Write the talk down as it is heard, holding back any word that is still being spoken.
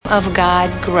of God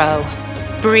grow.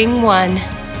 Bring one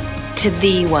to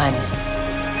the one.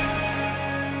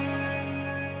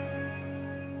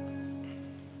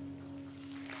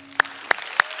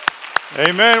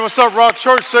 Amen. What's up, Rock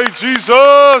Church? Say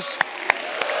Jesus.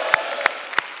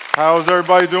 How's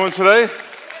everybody doing today?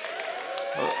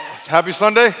 Happy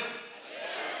Sunday?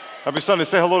 Happy Sunday.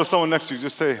 Say hello to someone next to you.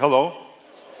 Just say hello.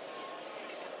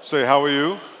 Say, how are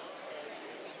you?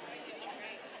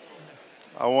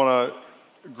 I want to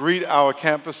greet our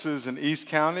campuses in East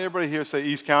County. Everybody here say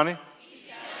East County.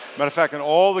 Matter of fact, in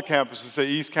all the campuses, say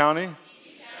East County.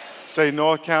 Say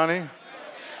North County.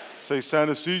 Say San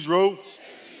Ysidro.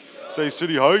 Say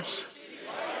City Heights.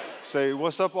 Say,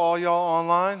 what's up, all y'all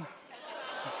online?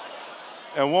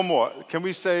 And one more. Can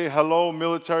we say, hello,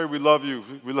 military, we love you.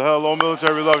 Hello,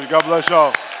 military, we love you. God bless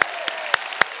y'all.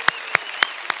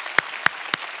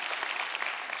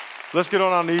 Let's get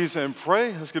on our knees and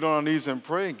pray. Let's get on our knees and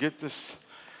pray and get this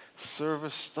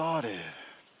service started.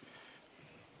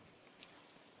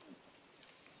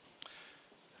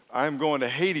 I'm going to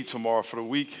Haiti tomorrow for the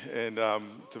week and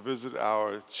to visit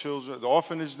our children, the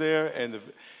orphanage there, and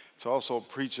to also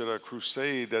preach at a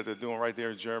crusade that they're doing right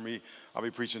there in Germany. I'll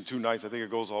be preaching 2 nights. I think it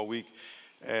goes all week.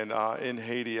 And in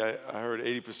Haiti, I heard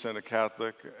 80% are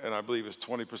Catholic, and I believe it's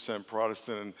 20%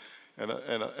 Protestant,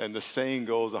 and the saying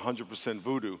goes 100%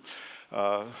 voodoo.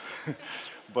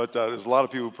 But there's a lot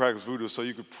of people who practice voodoo, so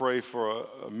you could pray for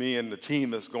me and the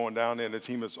team that's going down there, and the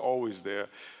team that's always there,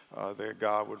 that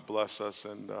God would bless us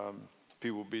and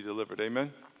people will be delivered.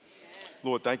 Amen? Yeah.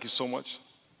 Lord, thank you so much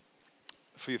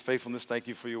for your faithfulness. Thank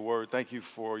you for your word. Thank you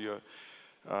for your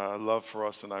love for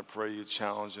us, and I pray you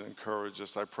challenge and encourage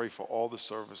us. I pray for all the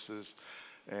services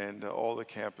and all the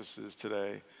campuses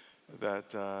today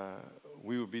that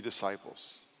we would be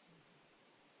disciples,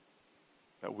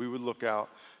 that we would look out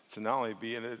to not only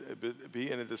be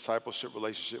in a discipleship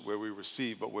relationship where we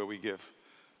receive, but where we give,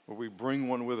 where we bring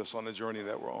one with us on the journey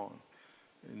that we're on.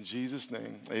 In Jesus'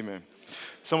 name, amen.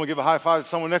 Someone give a high five to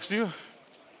someone next to you.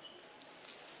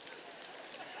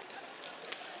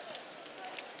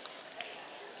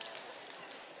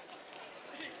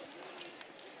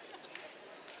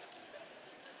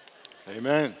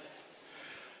 Amen.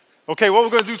 Okay, what we're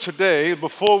going to do today,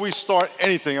 before we start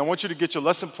anything, I want you to get your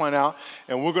lesson plan out,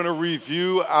 and we're going to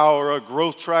review our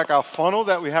growth track, our funnel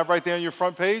that we have right there on your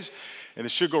front page, and it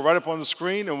should go right up on the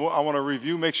screen, and I want to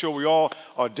review, make sure we all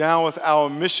are down with our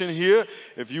mission here.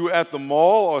 If you're at the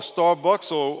mall or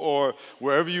Starbucks or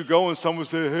wherever you go and someone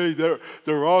says, hey,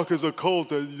 the Rock is a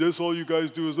cult, and this all you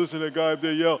guys do is listen to that guy up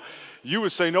there yell, you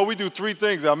would say, no, we do 3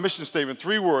 things, our mission statement,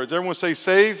 3 words. Everyone say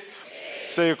save,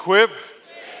 say equip,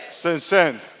 say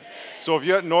send. So if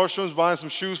you're at Nordstrom's buying some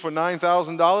shoes for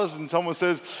 $9,000 and someone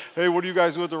says, hey, what do you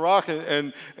guys do at The Rock?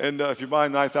 And if you're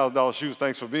buying $9,000 shoes,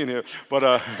 thanks for being here.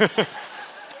 But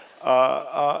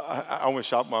I went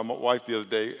shopping with my wife the other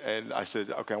day, and I said,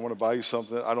 okay, I want to buy you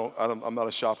something. I'm not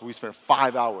a shopper. We spent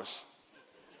 5 hours.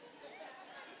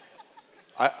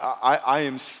 I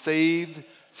am saved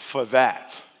for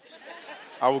that.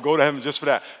 I will go to heaven just for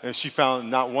that. And she found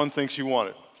not one thing she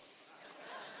wanted.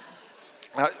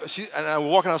 And I was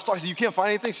walking out of the store. I said, you can't find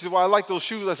anything? She said, well, I like those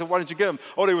shoes. I said, why didn't you get them?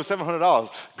 Oh, they were $700.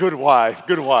 Good wife,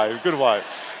 good wife, good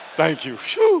wife. Thank you.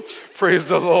 Whew. Praise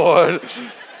the Lord.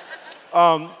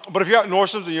 But if you're at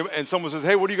Nordstrom's and someone says,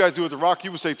 hey, what do you guys do at The Rock?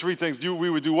 You would say 3 things. We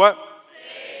would do what?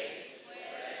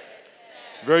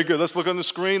 Very good. Let's look on the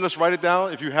screen. Let's write it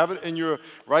down. If you have it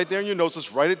right there in your notes,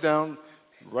 let's write it down.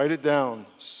 Write it down.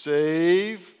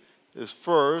 Save is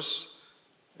first.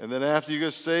 And then after you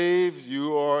get saved,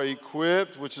 you are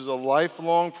equipped, which is a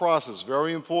lifelong process.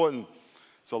 Very important.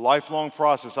 It's a lifelong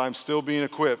process. I'm still being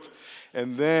equipped.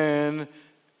 And then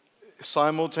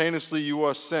simultaneously you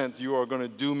are sent. You are going to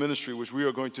do ministry, which we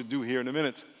are going to do here in a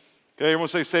minute. Okay, everyone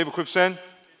say save, equip, send.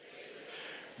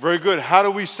 Very good. How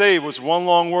do we save? What's one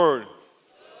long word?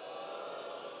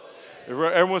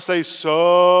 Everyone say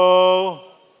so.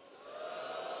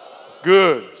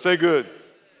 Good. Say good.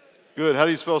 Good. How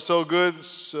do you spell so good?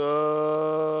 So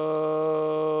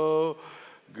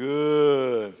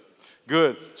good.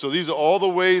 Good. So these are all the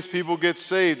ways people get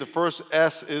saved. The first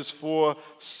S is for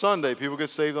Sunday. People get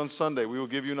saved on Sunday. We will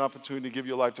give you an opportunity to give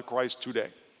your life to Christ today.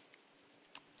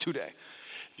 Today.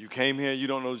 If you came here and you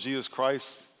don't know Jesus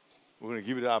Christ, we're going to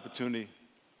give you the opportunity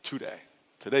today.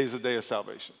 Today is the day of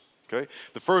salvation. Okay?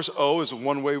 The first O is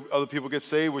one way other people get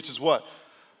saved, which is what?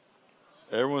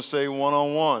 Everyone say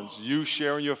one-on-ones. You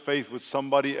sharing your faith with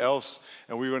somebody else,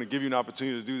 and we're going to give you an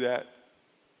opportunity to do that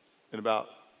in about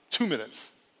 2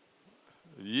 minutes.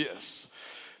 Yes.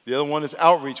 The other one is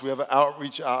outreach. We have our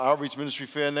outreach ministry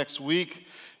fair next week.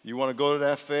 You want to go to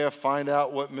that fair, find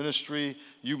out what ministry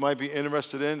you might be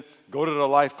interested in, go to the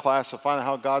life class to find out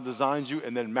how God designed you,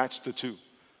 and then match the two.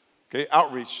 Okay,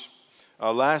 outreach.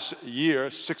 Last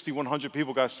year, 6,100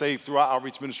 people got saved through our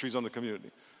outreach ministries on the community.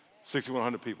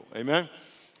 6,100 people. Amen?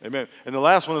 Amen. And the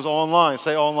last one is online.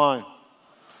 Say online.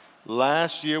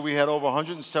 Last year, we had over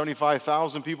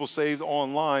 175,000 people saved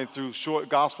online through short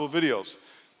gospel videos.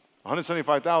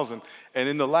 175,000. And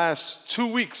in the last 2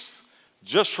 weeks,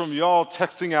 just from y'all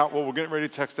texting out what we're getting ready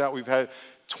to text out, we've had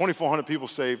 2,400 people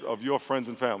saved of your friends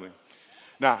and family.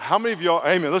 Now, how many of y'all,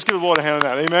 amen, let's give the Lord a hand on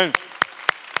that, amen.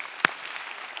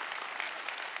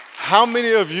 How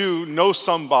many of you know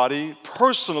somebody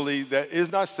personally that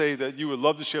is not saved that you would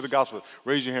love to share the gospel with?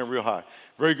 Raise your hand real high.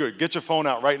 Very good. Get your phone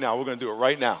out right now. We're going to do it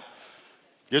right now.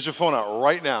 Get your phone out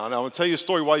right now. And I'm going to tell you a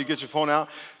story while you get your phone out.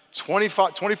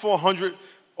 2,400,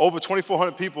 over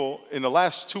 2,400 people in the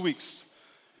last 2 weeks,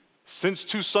 since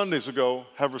 2 Sundays ago,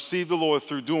 have received the Lord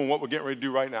through doing what we're getting ready to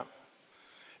do right now.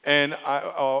 And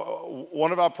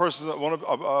one of our persons,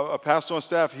 a pastor on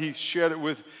staff, he shared it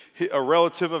with a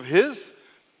relative of his,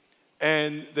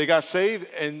 and they got saved.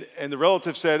 And the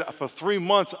relative said, for 3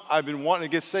 months, I've been wanting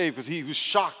to get saved because he was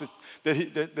shocked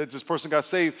that this person got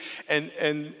saved.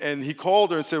 And he called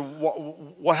her and said,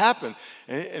 what happened?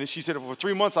 And she said, for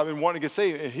 3 months, I've been wanting to get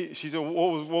saved. And she said,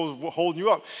 what was holding you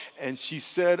up? And she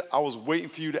said, I was waiting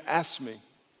for you to ask me.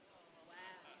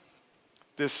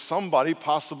 There's somebody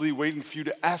possibly waiting for you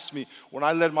to ask me. When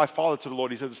I led my father to the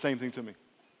Lord, he said the same thing to me.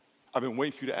 I've been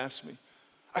waiting for you to ask me.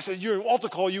 I said, you're in altar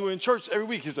call, you were in church every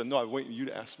week. He said, no, I'm waiting for you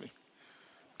to ask me.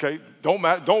 Okay,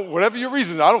 whatever your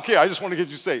reason, I don't care. I just want to get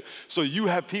you saved. So you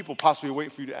have people possibly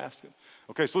waiting for you to ask them.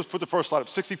 Okay, so let's put the first slide up.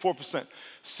 64%.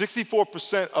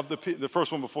 64% of the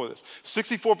first one before this.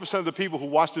 64% of the people who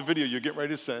watch the video you're getting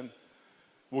ready to send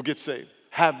will get saved,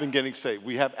 have been getting saved.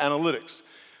 We have analytics.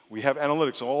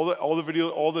 So all the video,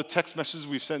 all the text messages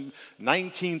we've sent,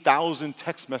 19,000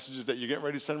 text messages that you're getting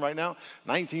ready to send right now,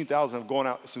 19,000 have gone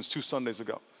out since 2 Sundays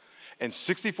ago. And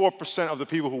 64% of the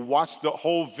people who watch the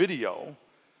whole video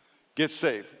get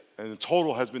saved. And the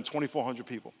total has been 2,400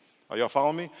 people. Are y'all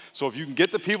following me? So if you can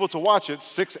get the people to watch it,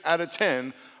 6 out of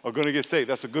 10 are going to get saved.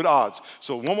 That's a good odds.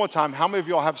 So one more time, how many of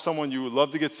y'all have someone you would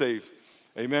love to get saved?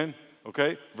 Amen?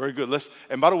 Okay, very good.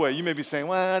 And by the way, you may be saying,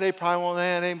 well, they probably won't,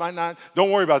 they might not.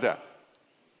 Don't worry about that.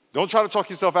 Don't try to talk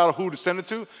yourself out of who to send it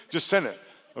to. Just send it,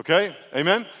 okay?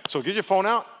 Amen? So get your phone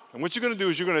out, and what you're going to do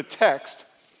is you're going to text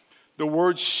the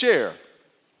word share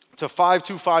to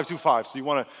 52525. So you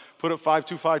want to put up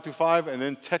 52525 and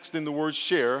then text in the word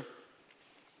share.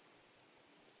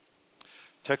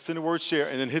 Text in the word share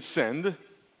and then hit send.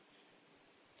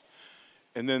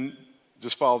 And then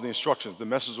just follow the instructions. The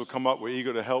message will come up. We're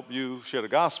eager to help you share the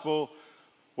gospel.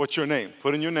 What's your name?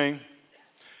 Put in your name.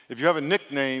 If you have a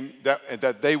nickname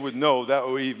that they would know, that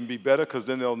would even be better because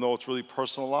then they'll know it's really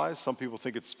personalized. Some people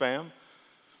think it's spam.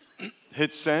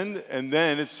 Hit send, and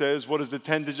then it says, what is the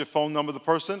 10-digit phone number of the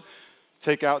person?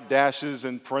 Take out dashes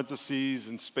and parentheses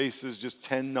and spaces, just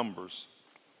 10 numbers.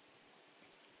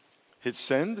 Hit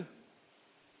send.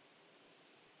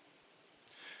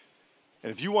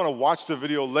 And if you want to watch the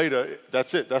video later,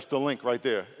 that's it. That's the link right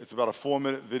there. It's about a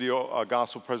 4-minute video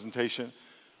gospel presentation.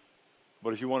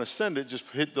 But if you want to send it, just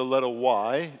hit the letter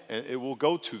Y, and it will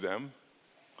go to them.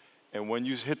 And when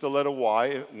you hit the letter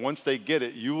Y, once they get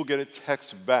it, you will get a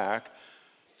text back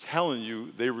telling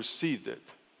you they received it.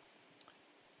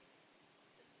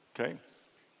 Okay?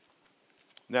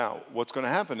 Now, what's going to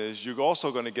happen is you're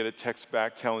also going to get a text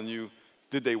back telling you,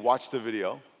 did they watch the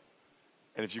video?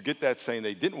 And if you get that saying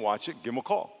they didn't watch it, give them a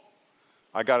call.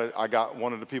 I got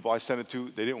one of the people I sent it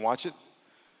to, they didn't watch it.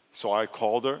 So I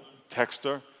called her, texted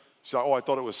her. She said, I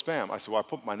thought it was spam. I said, well, I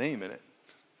put my name in it.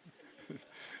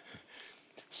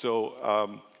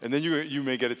 So, and then you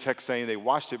may get a text saying they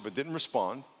watched it but didn't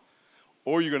respond.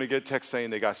 Or you're going to get a text saying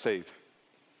they got saved.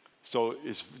 So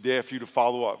it's there for you to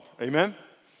follow up. Amen?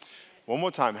 One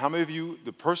more time. How many of you,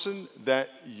 the person that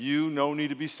you know need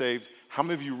to be saved, how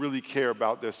many of you really care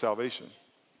about their salvation?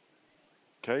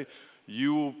 Okay?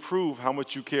 You will prove how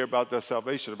much you care about their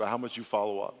salvation, about how much you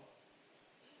follow up.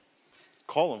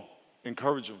 Call them.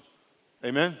 Encourage them.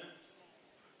 Amen?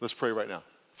 Let's pray right now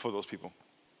for those people.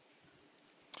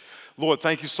 Lord,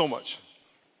 thank you so much.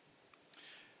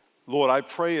 Lord, I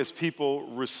pray as people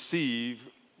receive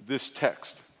this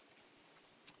text.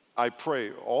 I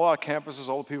pray, all our campuses,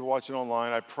 all the people watching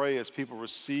online, I pray as people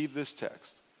receive this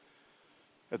text,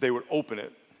 that they would open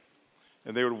it,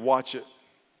 and they would watch it,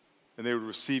 and they would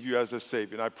receive you as their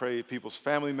Savior. And I pray people's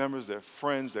family members, their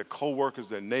friends, their co-workers,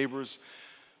 their neighbors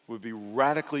would be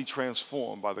radically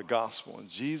transformed by the gospel. In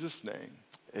Jesus' name,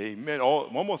 Amen.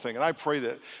 One more thing, and I pray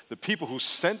that the people who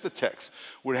sent the text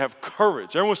would have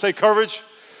courage. Everyone say courage?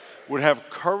 Would have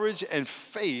courage and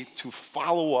faith to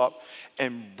follow up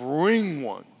and bring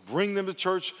them to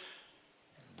church,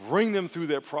 bring them through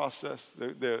their process,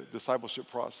 their discipleship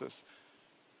process.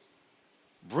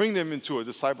 Bring them into a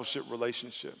discipleship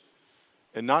relationship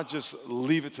and not just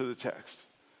leave it to the text.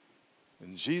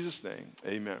 In Jesus' name,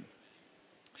 amen.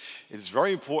 It is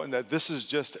very important that this is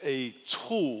just a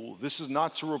tool. This is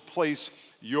not to replace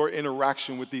your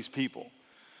interaction with these people.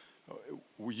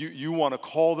 You want to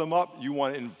call them up. You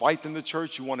want to invite them to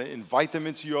church. You want to invite them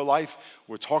into your life.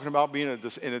 We're talking about being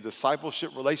in a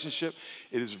discipleship relationship.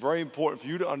 It is very important for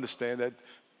you to understand that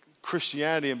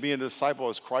Christianity and being a disciple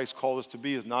as Christ called us to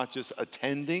be is not just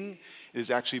attending. It is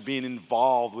actually being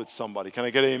involved with somebody. Can I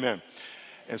get an amen?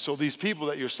 And so these people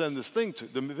that you're sending this thing to,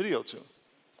 the video to,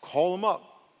 call them up.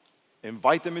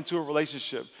 Invite them into a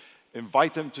relationship.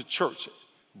 Invite them to church.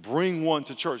 Bring one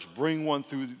to church. Bring one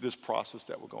through this process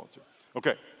that we're going through.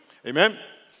 Okay. Amen?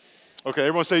 Okay,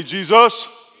 everyone say Jesus.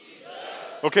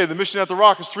 Okay, the mission at the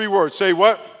Rock is 3 words. Say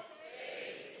what?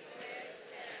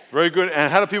 Very good.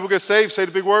 And how do people get saved? Say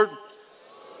the big word.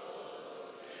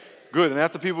 Good. And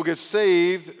after people get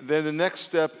saved, then the next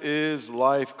step is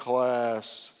life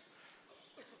class.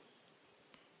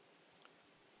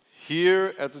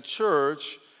 Here at the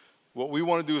church, what we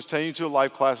want to do is take you to a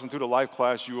life class, and through the life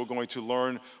class, you are going to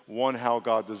learn, one, how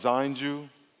God designed you.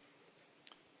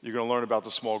 You're going to learn about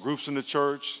the small groups in the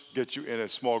church, get you in a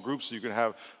small group so you can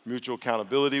have mutual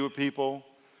accountability with people,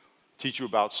 teach you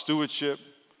about stewardship,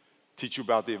 teach you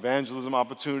about the evangelism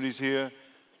opportunities here.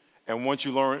 And once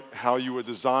you learn how you were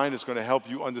designed, it's going to help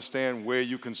you understand where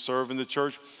you can serve in the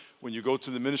church. When you go to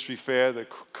the ministry fair, the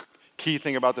key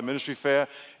thing about the ministry fair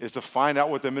is to find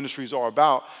out what the ministries are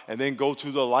about and then go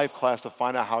to the life class to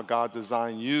find out how God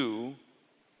designed you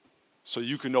so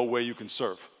you can know where you can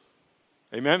serve.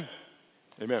 Amen?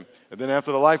 Amen. And then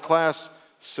after the life class,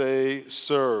 say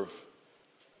serve.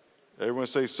 Everyone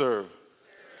say serve.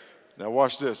 Now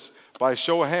watch this. By a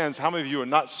show of hands, how many of you are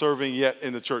not serving yet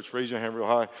in the church? Raise your hand real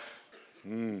high.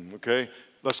 Okay.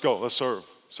 Let's go. Let's serve.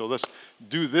 So let's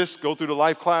do this, go through the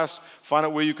life class, find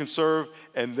out where you can serve,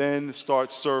 and then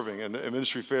start serving. And the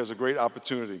ministry fair is a great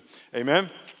opportunity. Amen?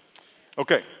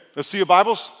 Okay, let's see your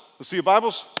Bibles. Let's see your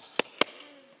Bibles.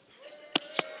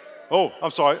 Oh,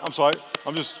 I'm sorry.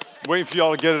 I'm just waiting for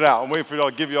y'all to get it out. I'm waiting for y'all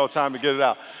to give y'all time to get it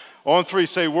out. On 3,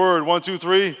 say word. 1, 2,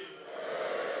 3. Word.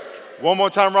 One more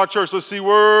time, Rock Church. Let's see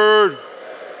word.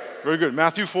 Very good.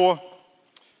 Matthew 4.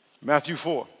 Matthew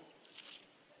 4.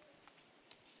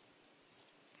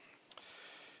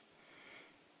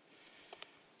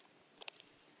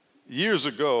 Years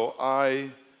ago,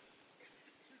 I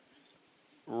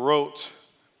wrote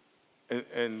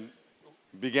and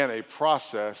began a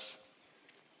process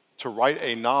to write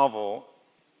a novel,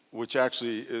 which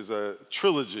actually is a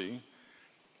trilogy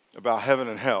about heaven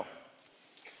and hell.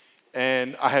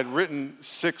 And I had written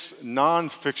 6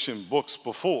 nonfiction books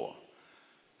before.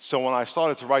 So when I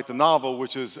started to write the novel,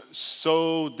 which is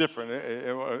so different,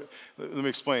 let me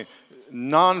explain.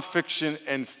 Nonfiction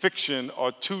and fiction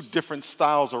are 2 different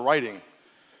styles of writing.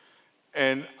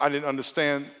 And I didn't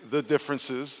understand the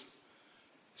differences.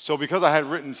 So because I had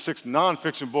written 6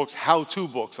 nonfiction books, how-to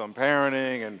books on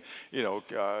parenting and,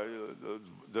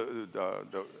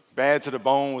 the Bad to the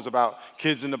Bone was about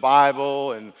kids in the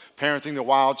Bible, and Parenting the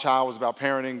Wild Child was about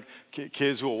parenting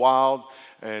kids who are wild,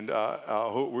 and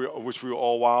which we were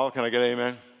all wild. Can I get an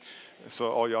amen? So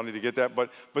all y'all need to get that. But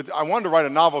I wanted to write a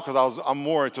novel because I'm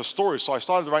more into stories. So I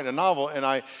started writing a novel, and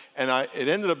it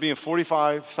ended up being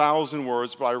 45,000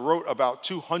 words, but I wrote about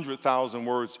 200,000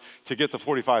 words to get to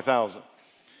 45,000.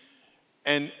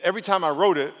 And every time I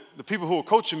wrote it, the people who were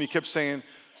coaching me kept saying,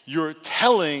 "You're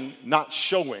telling, not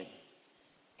showing."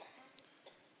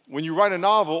 When you write a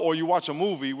novel or you watch a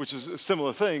movie, which is a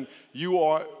similar thing, you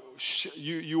are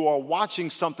watching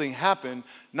something happen,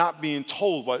 not being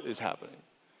told what is happening.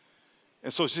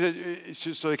 And so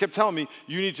so they kept telling me,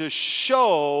 you need to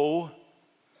show,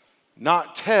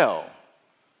 not tell.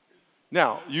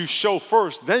 Now, you show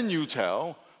first, then you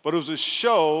tell, but it was a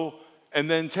show and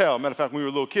then tell. Matter of fact, when we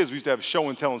were little kids, we used to have show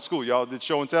and tell in school. Y'all did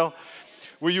show and tell?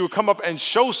 Where you would come up and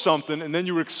show something, and then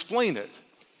you would explain it.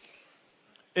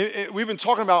 We've been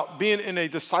talking about being in a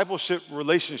discipleship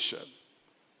relationship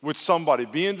with somebody,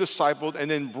 being discipled, and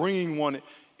then bringing one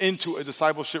into a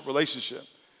discipleship relationship.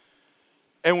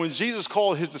 And when Jesus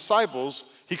called his disciples,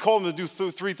 he called them to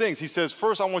do 3 things. He says,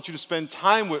 first, I want you to spend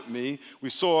time with me. We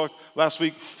saw last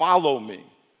week, follow me.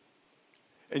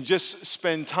 And just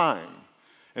spend time.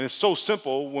 And it's so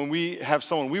simple. When we have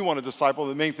someone we want to disciple,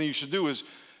 the main thing you should do is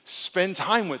spend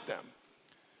time with them.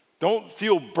 Don't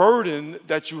feel burdened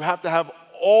that you have to have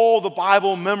all the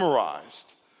Bible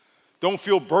memorized. Don't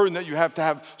feel burdened that you have to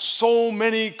have so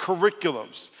many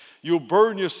curriculums. You'll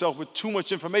burden yourself with too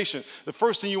much information. The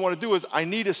first thing you want to do is, I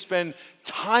need to spend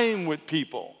time with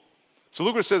people. So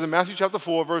look what it says in Matthew chapter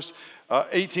 4, verse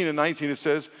 18 and 19. It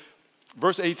says,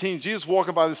 verse 18, Jesus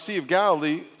walking by the Sea of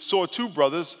Galilee saw two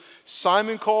brothers,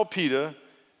 Simon called Peter,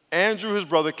 Andrew his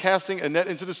brother, casting a net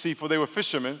into the sea, for they were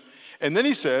fishermen. And then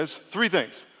he says three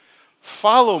things.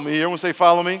 Follow me. Everyone say,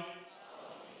 follow me.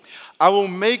 I will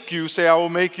make you, say, I will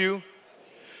make you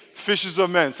fishers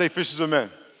of men. Say, fishers of men.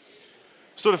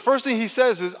 So the first thing he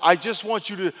says is, I just want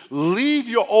you to leave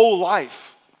your old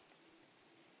life.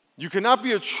 You cannot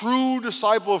be a true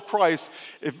disciple of Christ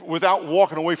without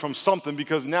walking away from something,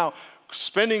 because now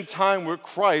spending time with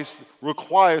Christ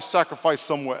requires sacrifice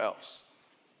somewhere else.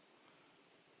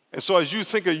 And so as you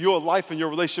think of your life and your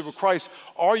relationship with Christ,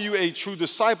 are you a true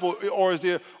disciple, or is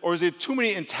there too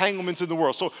many entanglements in the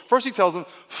world? So first he tells them,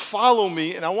 follow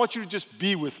me, and I want you to just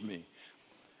be with me.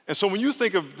 And so when you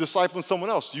think of discipling someone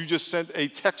else, you just sent a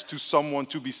text to someone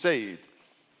to be saved.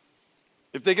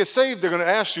 If they get saved, they're going to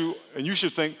ask you, and you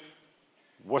should think,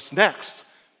 what's next?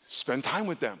 Spend time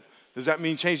with them. Does that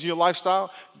mean changing your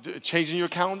lifestyle? Changing your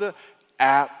calendar?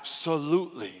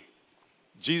 Absolutely.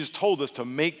 Jesus told us to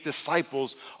make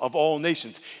disciples of all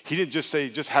nations. He didn't just say,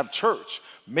 just have church.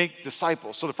 Make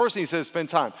disciples. So the first thing he said is spend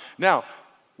time. Now,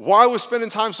 why was spending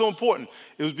time so important?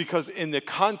 It was because in the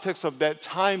context of that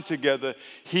time together,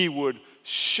 he would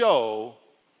show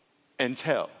and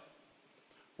tell.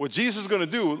 What Jesus is going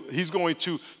to do, he's going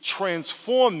to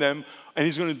transform them, and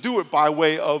he's going to do it by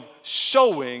way of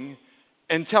showing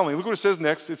and telling. Look what it says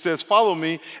next. It says, follow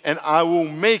me, and I will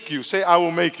make you. Say, I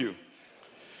will make you.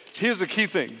 Here's the key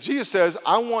thing. Jesus says,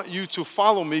 I want you to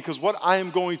follow me, because what I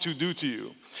am going to do to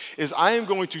you is I am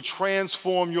going to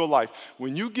transform your life.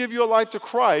 When you give your life to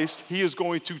Christ, he is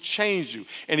going to change you.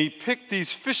 And he picked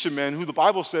these fishermen who the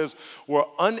Bible says were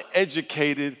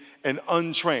uneducated and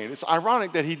untrained. It's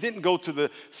ironic that he didn't go to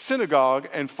the synagogue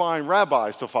and find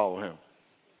rabbis to follow him.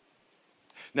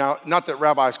 Now, not that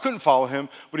rabbis couldn't follow him,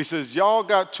 but he says, y'all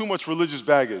got too much religious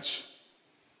baggage.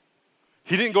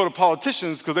 He didn't go to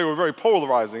politicians because they were very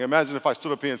polarizing. Imagine if I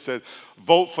stood up here and said,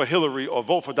 vote for Hillary or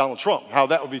vote for Donald Trump. How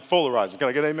that would be polarizing. Can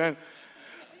I get an amen?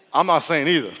 I'm not saying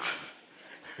either.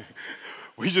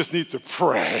 We just need to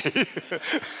pray.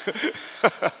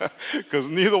 Because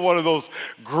neither one of those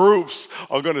groups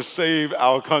are going to save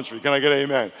our country. Can I get an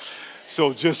amen?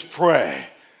 So just pray.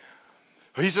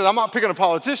 He says, I'm not picking a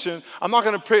politician. I'm not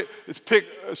going to pick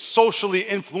socially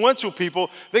influential people.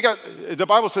 The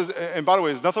Bible says, and by the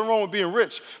way, there's nothing wrong with being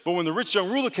rich, but when the rich young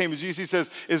ruler came to Jesus, he says,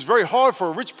 it's very hard for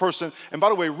a rich person, and by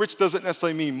the way, rich doesn't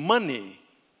necessarily mean money.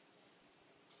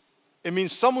 It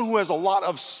means someone who has a lot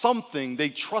of something they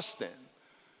trust in.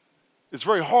 It's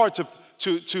very hard for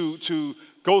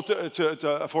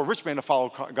a rich man to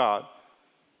follow God,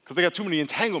 because they got too many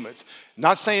entanglements.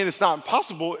 Not saying it's not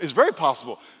possible, it's very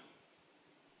possible.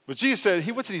 But Jesus said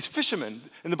he went to these fishermen,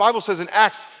 and the Bible says in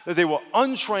Acts that they were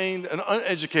untrained and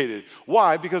uneducated.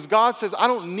 Why? Because God says, I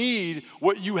don't need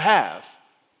what you have.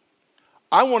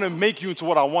 I want to make you into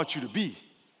what I want you to be.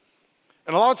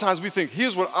 And a lot of times we think,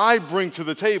 here's what I bring to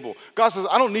the table. God says,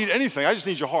 I don't need anything. I just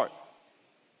need your heart.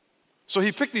 So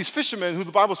he picked these fishermen who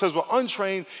the Bible says were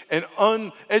untrained and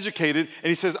uneducated, and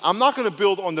he says, I'm not going to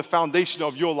build on the foundation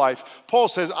of your life. Paul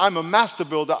says, I'm a master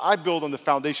builder. I build on the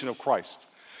foundation of Christ.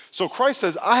 So Christ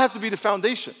says, I have to be the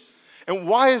foundation. And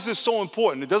why is this so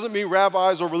important? It doesn't mean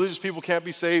rabbis or religious people can't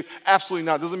be saved. Absolutely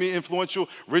not. It doesn't mean influential,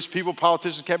 rich people,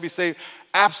 politicians can't be saved.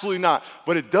 Absolutely not.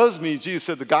 But it does mean, Jesus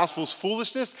said the gospel is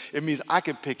foolishness. It means I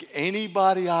can pick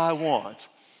anybody I want,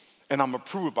 and I'm going to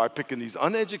prove it by picking these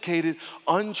uneducated,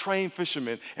 untrained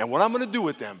fishermen. And what I'm going to do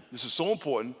with them, this is so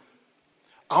important,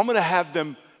 I'm going to have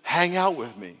them hang out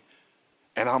with me.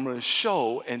 And I'm going to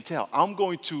show and tell. I'm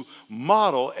going to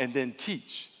model and then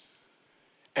teach.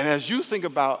 And as you think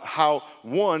about how,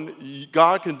 one,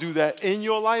 God can do that in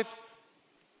your life,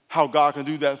 how God can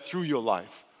do that through your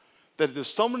life. That if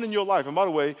there's someone in your life, and by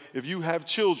the way, if you have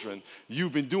children,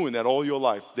 you've been doing that all your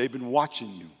life. They've been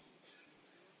watching you.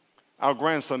 Our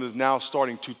grandson is now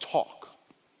starting to talk.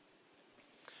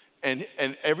 And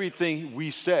everything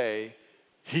we say,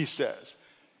 he says.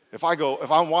 If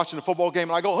I'm watching a football game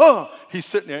and I go, he's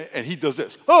sitting there and he does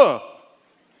this,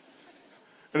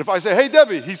 And if I say, hey,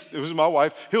 Debbie, it was my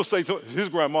wife, he'll say to his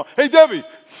grandma, hey, Debbie.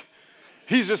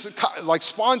 He's just like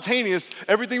spontaneous.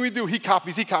 Everything we do, he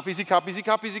copies.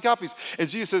 And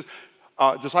Jesus says,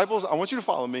 disciples, I want you to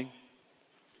follow me,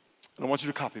 and I want you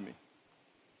to copy me.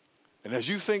 And as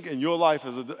you think in your life,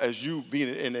 as you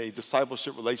being in a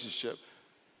discipleship relationship,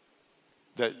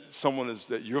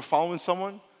 that you're following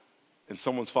someone and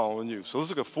someone's following you. So let's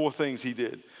look at 4 things he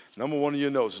did. Number 1 in your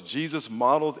notes, Jesus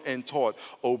modeled and taught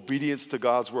obedience to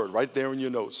God's word. Right there in your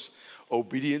notes,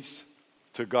 obedience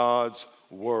to God's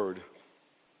word.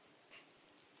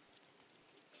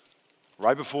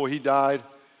 Right before he died,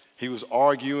 he was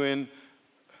arguing,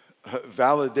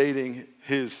 validating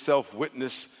his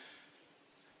self-witness,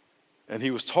 and he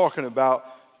was talking about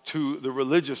to the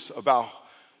religious about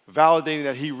validating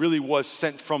that he really was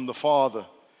sent from the Father.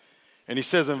 And he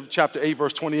says in chapter 8,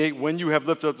 verse 28, when you have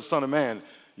lifted up the Son of Man,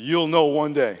 you'll know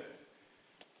one day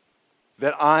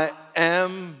that I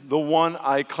am the one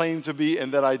I claim to be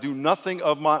and that I do nothing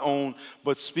of my own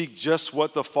but speak just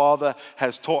what the Father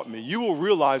has taught me. You will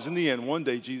realize in the end, one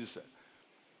day, Jesus said,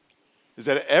 is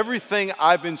that everything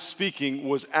I've been speaking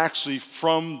was actually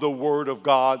from the Word of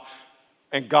God,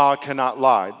 and God cannot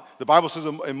lie. The Bible says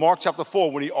in Mark chapter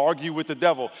 4, when he argued with the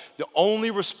devil, the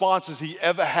only responses he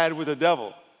ever had with the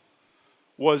devil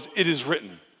was, it is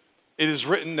written. It is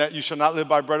written that you shall not live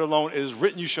by bread alone. It is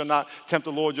written you shall not tempt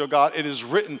the Lord your God. It is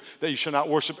written that you shall not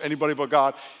worship anybody but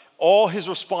God. All his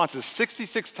responses,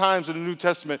 66 times in the New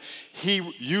Testament, he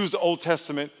used the Old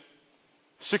Testament.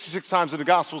 66 times in the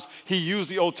Gospels, he used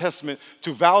the Old Testament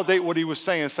to validate what he was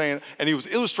saying, and he was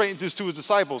illustrating this to his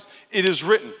disciples. It is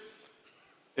written.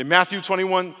 In Matthew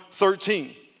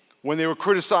 21:13, when they were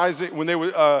criticizing,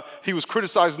 he was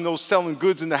criticizing those selling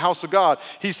goods in the house of God,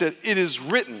 he said, it is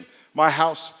written, my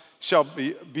house shall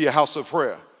be a house of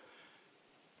prayer.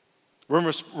 When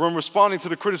responding to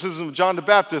the criticism of John the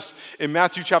Baptist in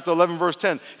Matthew chapter 11, verse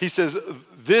 10, he says,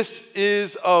 this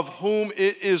is of whom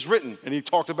it is written. And he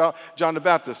talked about John the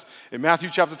Baptist. In Matthew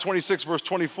chapter 26, verse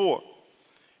 24,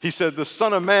 he said, the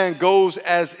Son of Man goes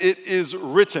as it is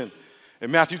written. In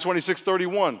Matthew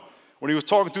 26:31, when he was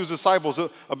talking to his disciples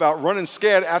about running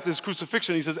scared after his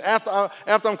crucifixion, he says, after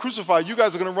I'm crucified, you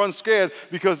guys are going to run scared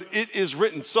because it is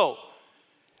written so.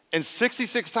 And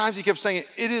 66 times he kept saying,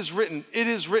 it is written, it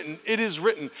is written, it is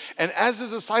written. And as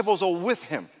his disciples are with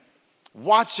him,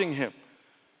 watching him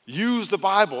use the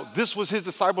Bible, this was his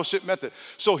discipleship method.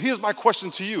 So here's my question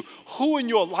to you. Who in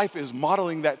your life is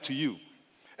modeling that to you?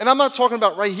 And I'm not talking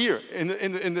about right here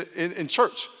in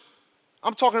church.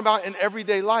 I'm talking about in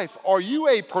everyday life. Are you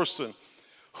a person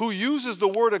who uses the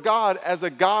Word of God as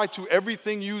a guide to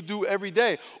everything you do every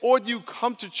day? Or do you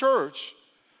come to church,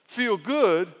 feel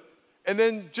good, and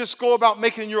then just go about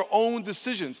making your own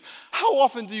decisions? How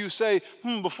often do you say,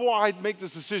 before I make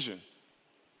this decision,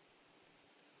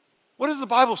 what does the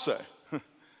Bible say?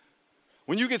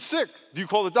 When you get sick, do you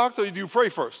call the doctor or do you pray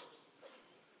first?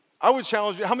 I would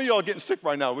challenge you, how many of y'all are getting sick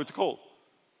right now with the cold?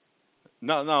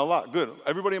 Not a lot. Good.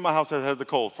 Everybody in my house has had the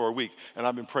cold for a week, and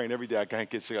I've been praying every day. I can't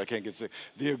get sick. I can't get sick.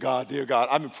 Dear God,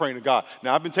 I've been praying to God.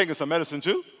 Now, I've been taking some medicine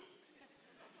too.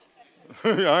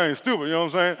 I ain't stupid, you know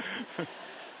what I'm saying?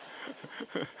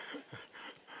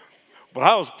 But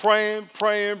I was praying.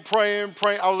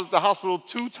 I was at the hospital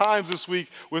 2 times this week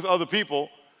with other people,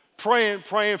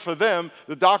 praying for them.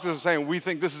 The doctors are saying, we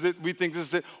think this is it, we think this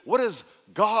is it. What does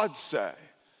God say?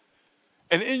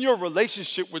 And in your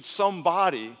relationship with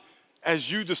somebody,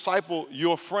 as you disciple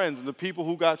your friends and the people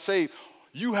who got saved,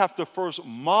 you have to first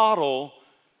model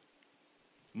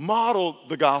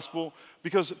the gospel,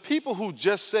 because people who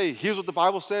just say, here's what the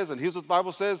Bible says, and here's what the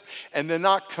Bible says, and they're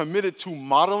not committed to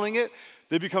modeling it,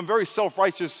 they become very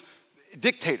self-righteous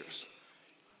dictators.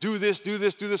 Do this,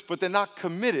 but they're not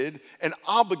committed and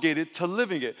obligated to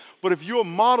living it. But if your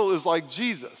model is like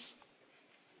Jesus,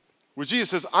 where Jesus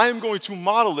says, I am going to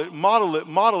model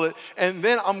it, and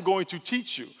then I'm going to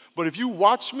teach you. But if you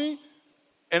watch me,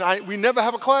 and we never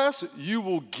have a class, you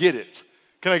will get it.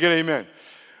 Can I get an amen?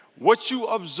 What you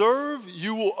observe,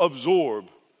 you will absorb.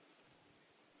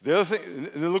 The other thing,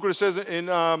 and then look what it says in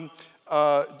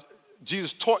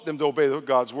Jesus taught them to obey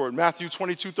God's word. Matthew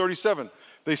 22:37.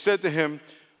 They said to him,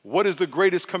 what is the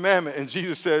greatest commandment? And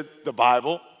Jesus said, the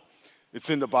Bible. It's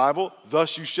in the Bible.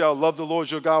 Thus you shall love the Lord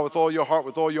your God with all your heart,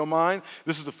 with all your mind.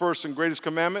 This is the first and greatest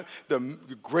commandment. The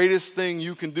greatest thing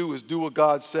you can do is do what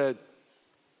God said.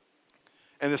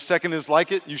 And the second is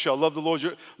like it. You shall love the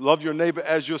Lord, love your neighbor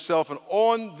as yourself. And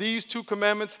on these 2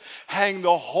 commandments hang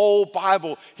the whole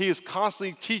Bible. He is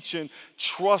constantly teaching,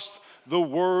 trust the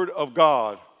word of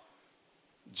God.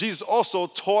 Jesus also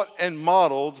taught and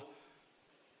modeled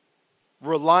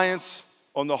reliance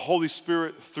on the Holy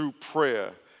Spirit through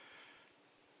prayer.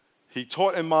 He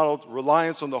taught and modeled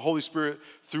reliance on the Holy Spirit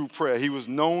through prayer. He was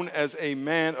known as a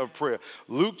man of prayer.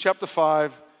 Luke chapter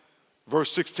 5, verse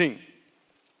 16.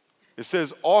 It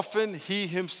says, often he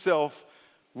himself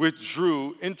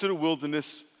withdrew into the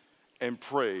wilderness and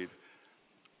prayed.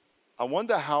 I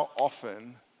wonder how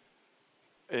often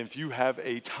if you have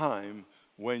a time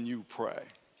when you pray.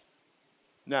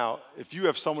 Now, if you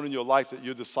have someone in your life that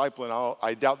you're discipling,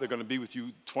 I doubt they're going to be with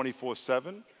you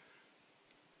 24/7.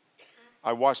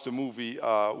 I watched the movie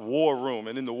War Room,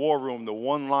 and in the War Room, the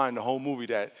one line, the whole movie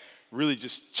that really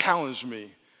just challenged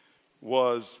me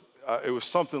was, it was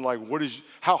something like,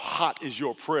 how hot is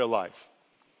your prayer life?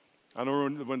 I know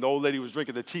when the old lady was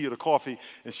drinking the tea or the coffee,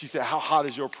 and she said, how hot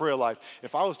is your prayer life?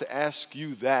 If I was to ask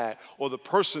you that, or the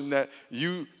person that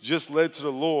you just led to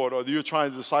the Lord, or you're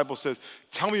trying to disciple says,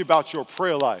 tell me about your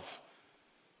prayer life.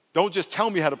 Don't just tell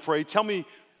me how to pray, tell me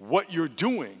what you're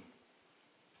doing.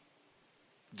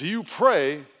 Do you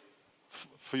pray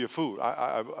for your food?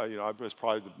 It's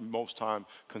probably the most time,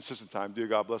 consistent time, dear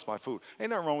God, bless my food. Ain't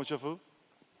nothing wrong with your food.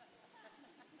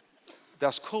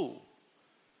 That's cool.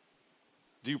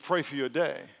 Do you pray for your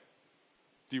day?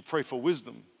 Do you pray for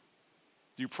wisdom?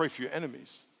 Do you pray for your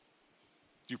enemies?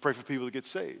 Do you pray for people to get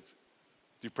saved?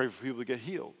 Do you pray for people to get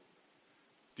healed?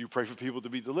 Do you pray for people to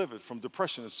be delivered from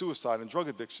depression and suicide and drug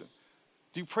addiction?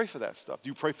 Do you pray for that stuff? Do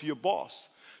you pray for your boss?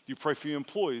 Do you pray for your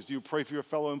employees? Do you pray for your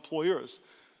fellow employers?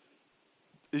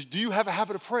 Do you have a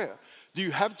habit of prayer? Do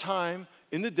you have time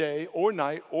in the day or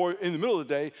night or in the middle of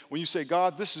the day when you say,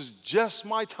 God, this is just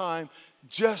my time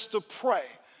just to pray?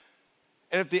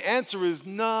 And if the answer is,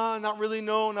 nah, not really,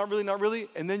 no, not really, not really,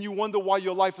 and then you wonder why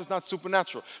your life is not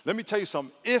supernatural. Let me tell you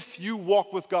something. If you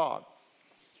walk with God,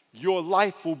 your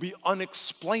life will be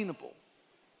unexplainable.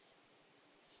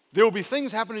 There will be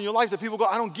things happening in your life that people go,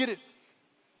 I don't get it.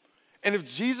 And if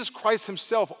Jesus Christ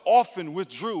himself often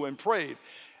withdrew and prayed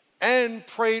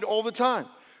all the time,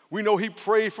 we know he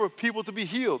prayed for people to be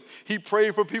healed. He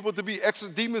prayed for people to be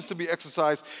demons to be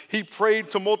exorcised. He prayed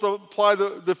to multiply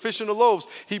the fish and the loaves.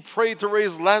 He prayed to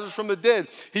raise Lazarus from the dead.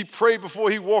 He prayed before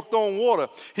he walked on water.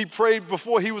 He prayed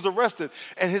before he was arrested.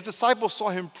 And his disciples saw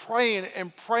him praying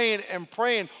and praying and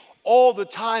praying all the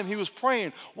time he was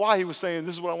praying. Why? He was saying,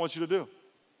 this is what I want you to do.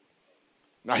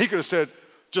 Now, he could have said,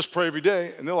 just pray every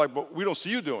day. And they're like, but we don't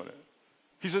see you doing it.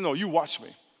 He said, no, you watch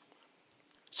me.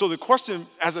 So the question,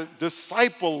 as a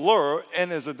discipler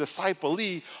and as a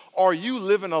disciplee, are you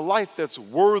living a life that's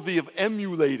worthy of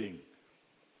emulating?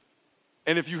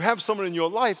 And if you have someone in your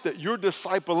life that you're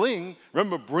discipling,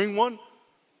 remember, bring one.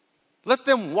 Let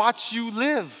them watch you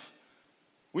live.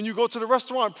 When you go to the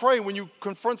restaurant, pray. When you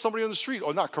confront somebody on the street,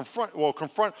 or not confront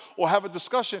or have a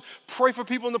discussion, pray for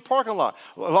people in the parking lot.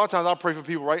 A lot of times I'll pray for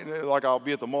people like I'll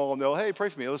be at the mall and they'll, hey, pray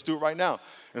for me. Let's do it right now.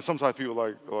 And sometimes people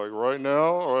are like right now,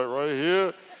 all right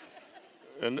here.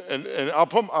 And I'll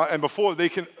put, and before they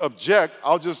can object,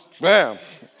 I'll just, bam.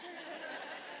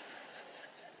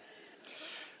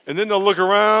 And then they'll look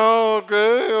around,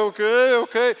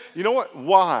 okay. You know what?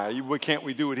 Why can't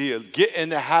we do it here? Get in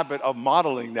the habit of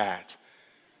modeling that.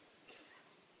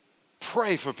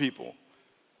 Pray for people.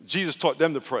 Jesus taught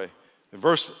them to pray. In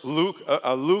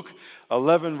Luke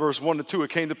 11, verse 1 to 2,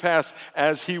 it came to pass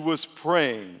as he was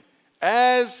praying.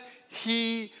 As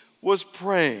he was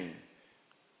praying,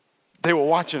 they were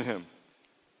watching him.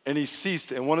 And he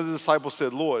ceased, and one of the disciples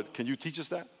said, Lord, can you teach us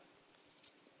that?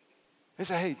 He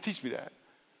said, hey, teach me that.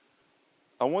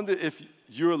 I wonder if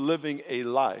you're living a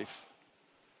life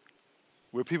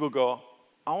where people go,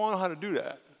 I want to know how to do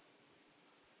that.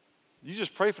 You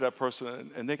just pray for that person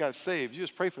and they got saved. You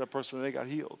just pray for that person and they got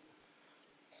healed.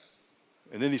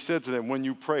 And then he said to them, when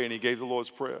you pray, and he gave the Lord's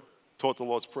Prayer, taught the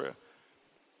Lord's Prayer.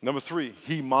 Number 3,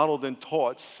 he modeled and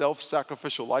taught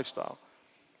self-sacrificial lifestyle.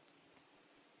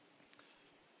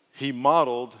 He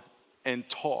modeled and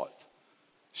taught,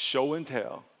 show and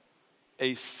tell,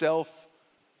 a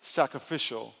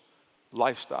self-sacrificial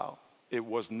lifestyle. It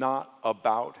was not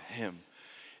about him.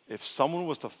 If someone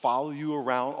was to follow you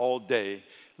around all day,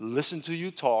 listen to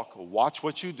you talk, watch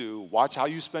what you do, watch how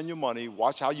you spend your money,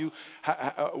 watch what you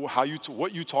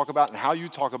talk about and how you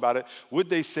talk about it, would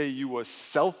they say you were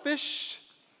selfish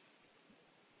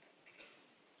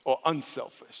or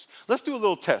unselfish? Let's do a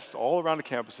little test all around the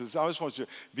campuses. I just want you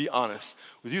to be honest.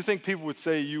 Do you think people would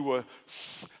say you were,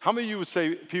 how many of you would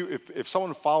say, if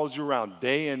someone followed you around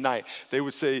day and night, they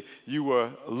would say you were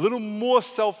a little more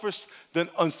selfish than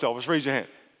unselfish? Raise your hand.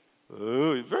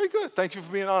 Oh, very good. Thank you for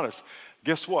being honest.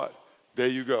 Guess what? There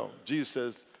you go. Jesus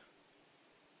says,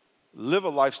 live a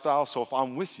lifestyle so if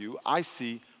I'm with you, I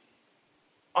see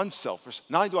unselfish.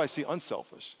 Not only do I see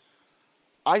unselfish,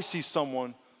 I see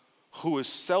someone who is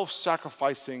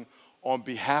self-sacrificing on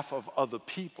behalf of other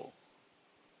people.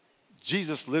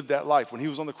 Jesus lived that life. When he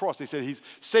was on the cross, they said,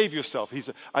 save yourself. He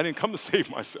said, I didn't come to save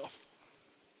myself.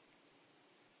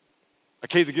 I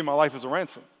came to give my life as a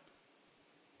ransom.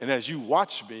 And as you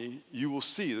watch me, you will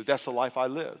see that that's the life I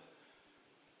live.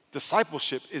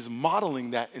 Discipleship is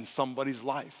modeling that in somebody's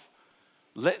life,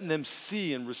 letting them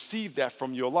see and receive that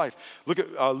from your life. Look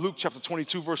at Luke chapter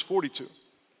 22, verse 42.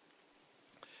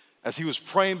 As he was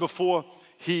praying before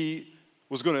he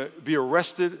was going to be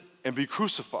arrested and be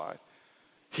crucified,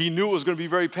 he knew it was going to be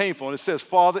very painful. And it says,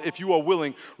 Father, if you are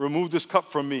willing, remove this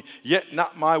cup from me. Yet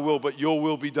not my will, but your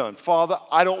will be done. Father,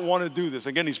 I don't want to do this.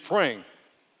 Again, he's praying.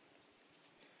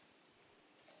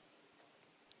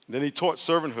 Then he taught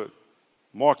servanthood.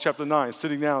 Mark chapter 9,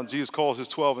 sitting down, Jesus calls his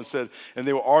 12 and said, and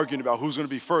they were arguing about who's going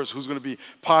to be first, who's going to be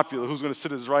popular, who's going to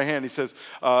sit at his right hand. He says,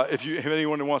 if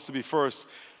anyone wants to be first,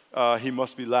 he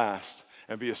must be last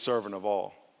and be a servant of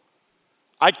all.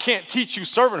 I can't teach you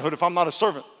servanthood if I'm not a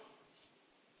servant.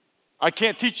 I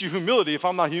can't teach you humility if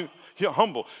I'm not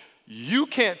humble. You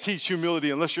can't teach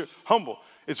humility unless you're humble.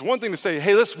 It's one thing to say,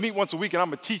 hey, let's meet once a week and I'm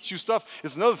going to teach you stuff.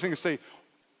 It's another thing to say,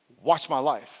 watch my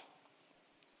life.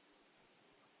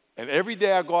 And every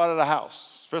day I go out of the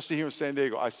house, especially here in San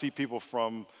Diego, I see people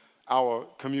from our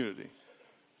community.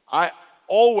 I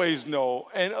always know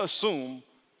and assume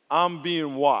I'm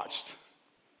being watched.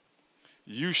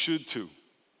 You should too.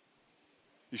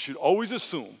 You should always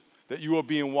assume that you are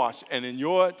being watched. And in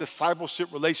your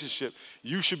discipleship relationship,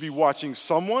 you should be watching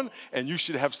someone, and you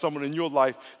should have someone in your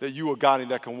life that you are guiding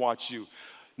that can watch you.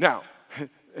 Now,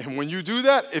 and when you do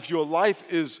that, if your life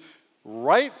is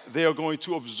right, they are going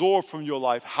to absorb from your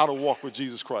life how to walk with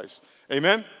Jesus Christ.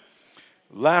 Amen?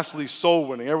 Lastly, soul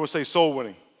winning. Everyone say soul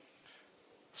winning.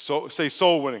 Say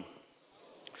soul winning.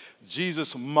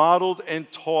 Jesus modeled and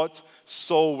taught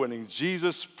soul winning.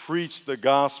 Jesus preached the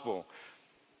gospel.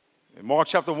 In Mark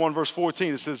chapter 1, verse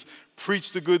 14, it says,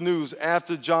 preach the good news.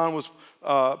 After John was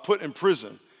put in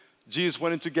prison, Jesus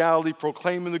went into Galilee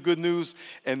proclaiming the good news,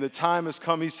 and the time has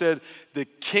come, he said, this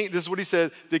is what he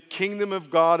said, the kingdom of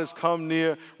God has come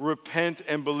near, repent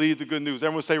and believe the good news.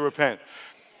 Everyone say repent.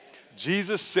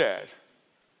 Jesus said,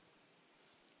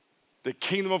 the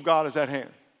kingdom of God is at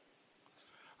hand.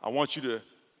 I want you to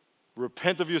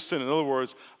repent of your sin. In other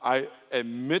words, I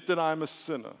admit that I'm a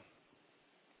sinner.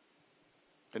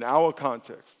 In our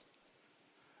context,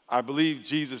 I believe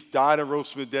Jesus died and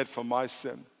rose from the dead for my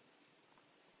sin.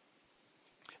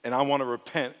 And I want to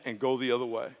repent and go the other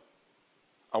way.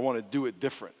 I want to do it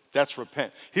different. That's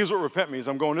repent. Here's what repent means.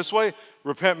 I'm going this way.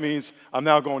 Repent means I'm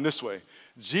now going this way.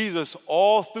 Jesus,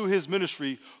 all through his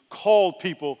ministry, called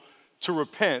people to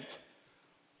repent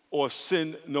or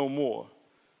sin no more.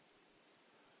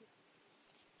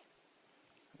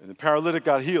 And the paralytic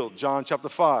got healed, John chapter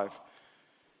 5.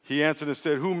 He answered and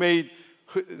said,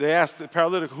 they asked the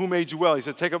paralytic, who made you well? He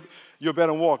said, take up your bed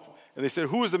and walk. And they said,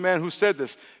 who is the man who said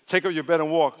this? Take up your bed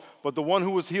and walk. But the one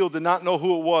who was healed did not know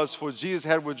who it was, for Jesus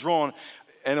had withdrawn,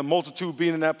 and a multitude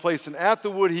being in that place. And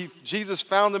afterward, Jesus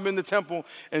found them in the temple,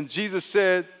 and Jesus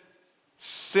said,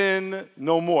 sin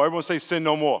no more. Everyone say, sin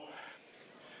no more.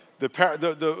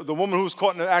 The woman who was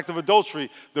caught in the act of adultery,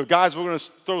 the guys were going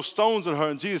to throw stones at her,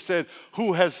 and Jesus said,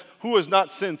 who has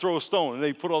not sinned, throw a stone. And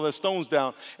they put all their stones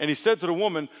down. And he said to the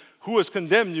woman, who has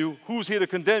condemned you? Who's here to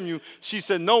condemn you? She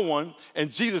said, no one.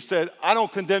 And Jesus said, I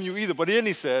don't condemn you either. But then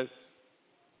he said,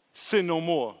 sin no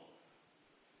more.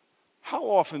 How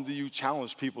often do you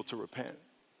challenge people to repent?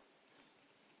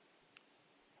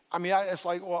 I mean, it's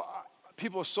like, well,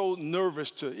 people are so nervous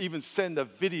to even send a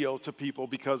video to people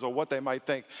because of what they might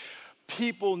think.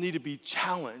 People need to be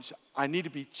challenged. I need to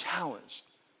be challenged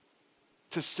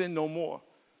to sin no more.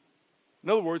 In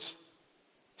other words,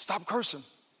 stop cursing.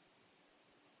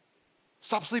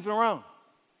 Stop sleeping around.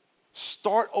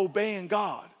 Start obeying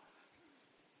God.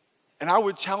 And I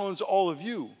would challenge all of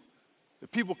you.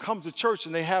 If people come to church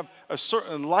and they have a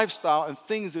certain lifestyle and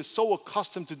things they're so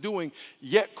accustomed to doing,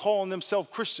 yet calling themselves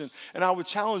Christian, and I would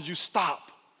challenge you,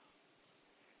 stop.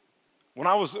 When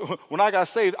I got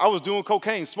saved, I was doing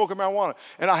cocaine, smoking marijuana,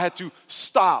 and I had to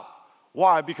stop.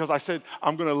 Why? Because I said,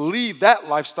 I'm going to leave that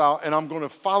lifestyle and I'm going to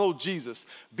follow Jesus.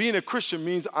 Being a Christian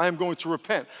means I'm going to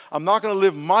repent. I'm not going to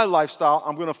live my lifestyle.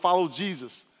 I'm going to follow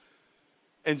Jesus.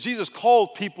 And Jesus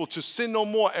called people to sin no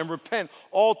more and repent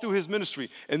all through his ministry.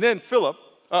 And then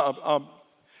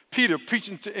Peter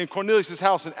preaching in Cornelius'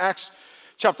 house in Acts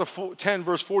chapter 10,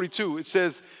 verse 42, it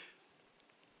says,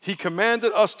 he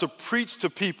commanded us to preach to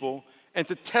people and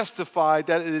to testify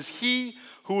that it is he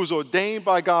who is ordained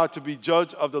by God to be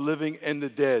judge of the living and the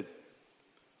dead.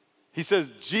 He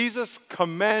says, Jesus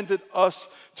commanded us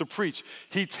to preach.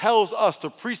 He tells us to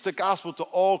preach the gospel to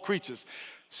all creatures.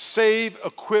 Save,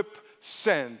 equip,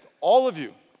 send. All of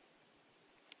you.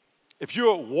 If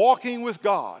you're walking with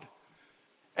God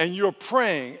and you're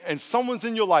praying and someone's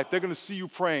in your life, they're going to see you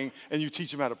praying and you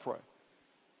teach them how to pray.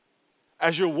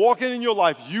 As you're walking in your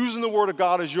life using the word of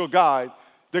God as your guide,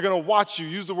 They're going to watch you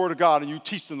use the Word of God and you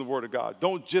teach them the Word of God.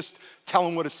 Don't just tell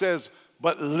them what it says,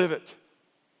 but live it.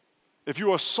 If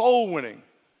you are soul winning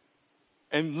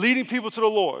and leading people to the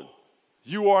Lord,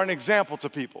 you are an example to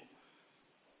people.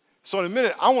 So in a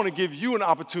minute, I want to give you an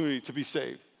opportunity to be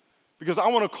saved because I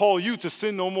want to call you to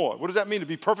sin no more. What does that mean, to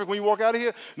be perfect when you walk out of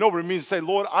here? No, but it means to say,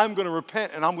 Lord, I'm going to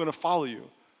repent and I'm going to follow you.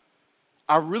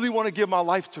 I really want to give my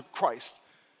life to Christ.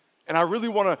 And I really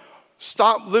want to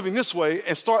stop living this way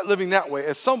and start living that way.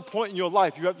 At some point in your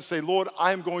life, you have to say, Lord,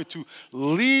 I'm going to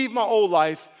leave my old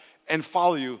life and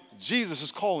follow you. Jesus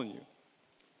is calling you,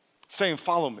 saying,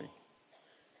 follow me.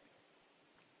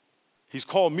 He's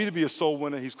called me to be a soul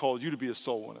winner. He's called you to be a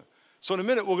soul winner. So in a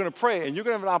minute, we're going to pray, and you're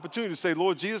going to have an opportunity to say,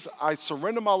 Lord Jesus, I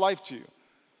surrender my life to you.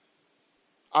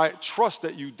 I trust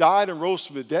that you died and rose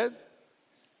from the dead.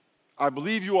 I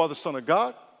believe you are the Son of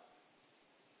God,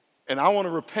 and I want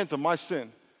to repent of my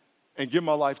sin and give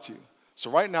my life to you. So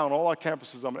right now on all our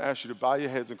campuses, I'm going to ask you to bow your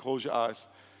heads and close your eyes.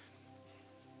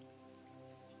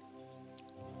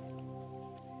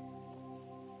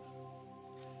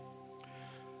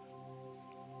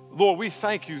 Lord, we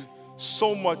thank you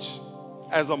so much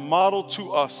as a model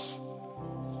to us.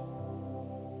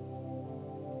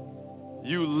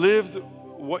 You lived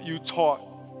what you taught.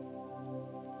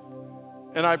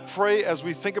 And I pray as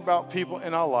we think about people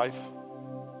in our life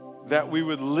that we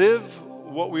would live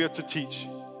what we are to teach.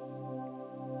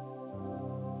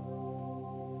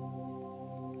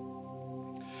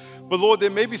 But Lord, there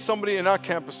may be somebody in our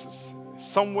campuses,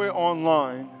 somewhere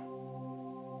online,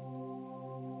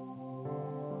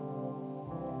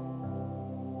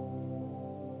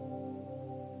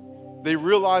 they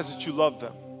realize that you love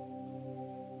them,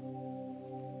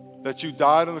 that you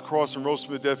died on the cross and rose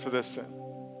from the dead for their sin.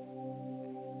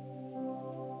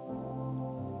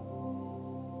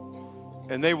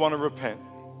 And they want to repent.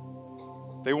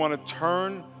 They want to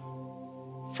turn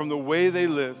from the way they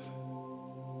lived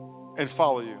and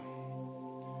follow you.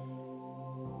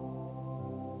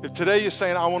 If today you're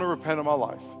saying, I want to repent of my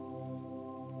life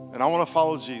and I want to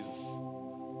follow Jesus,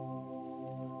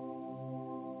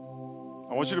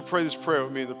 I want you to pray this prayer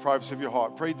with me in the privacy of your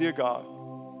heart. Pray, dear God,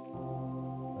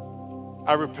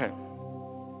 I repent.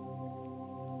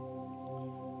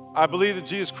 I believe that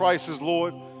Jesus Christ is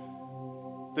Lord,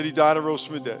 that he died and rose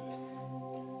from the dead.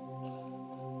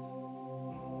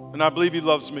 And I believe he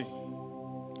loves me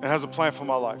and has a plan for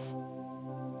my life.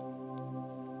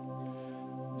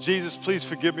 Jesus, please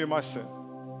forgive me of my sin.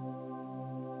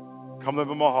 Come live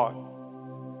in my heart.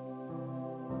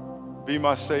 Be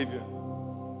my Savior.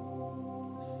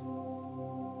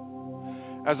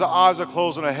 As our eyes are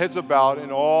closed and our heads are bowed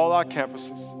in all our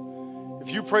campuses,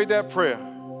 if you prayed that prayer,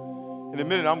 in a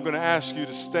minute I'm going to ask you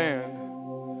to stand.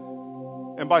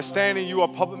 And by standing, you are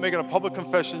making a public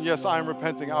confession, yes, I am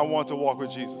repenting. I want to walk with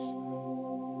Jesus.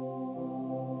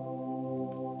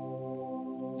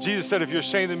 Jesus said, if you're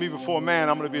ashamed of me before man,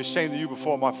 I'm going to be ashamed of you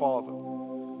before my Father.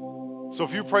 So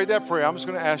if you prayed that prayer, I'm just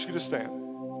going to ask you to stand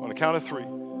on the count of 3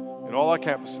 in all our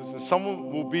campuses, and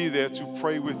someone will be there to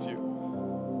pray with you.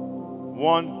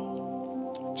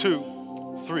 1,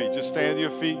 2, 3. Just stand to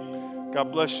your feet.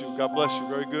 God bless you. God bless you.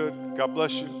 Very good. God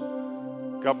bless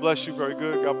you. God bless you. Very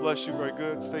good. God bless you. Very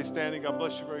good. Stay standing. God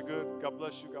bless you. Very good. God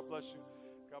bless you. God bless you.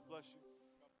 God bless you.